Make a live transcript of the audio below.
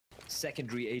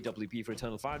secondary AWP for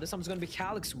Eternal Fire. This time it's going to be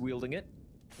Calyx wielding it.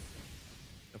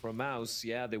 And for a Mouse,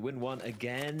 yeah, they win one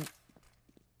again.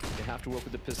 They have to work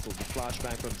with the pistol. The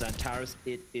flashbang from Xantares,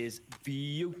 it is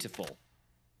beautiful.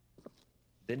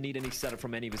 Didn't need any setup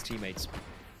from any of his teammates.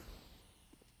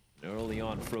 And early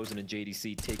on, Frozen and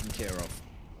JDC taken care of.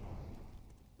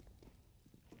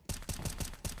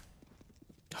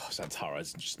 Oh,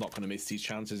 Xantares just not going to miss these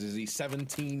chances, is he?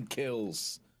 17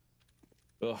 kills.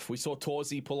 Ugh, we saw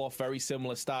Torzi pull off very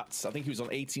similar stats. I think he was on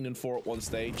 18 and 4 at one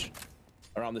stage,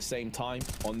 around the same time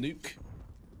on Nuke.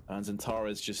 And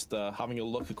Xantares just having a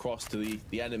look across to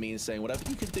the enemy and saying, whatever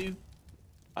you can do,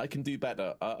 I can do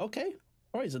better. Okay.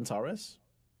 All right, Xantares.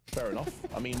 Fair enough.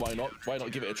 I mean, why not? Why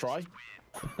not give it a try?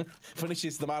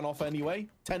 Finishes the man off anyway.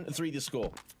 10-3 the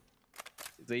score.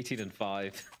 It's 18 and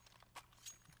 5.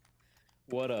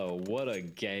 What a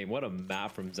game. What a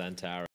map from Xantares.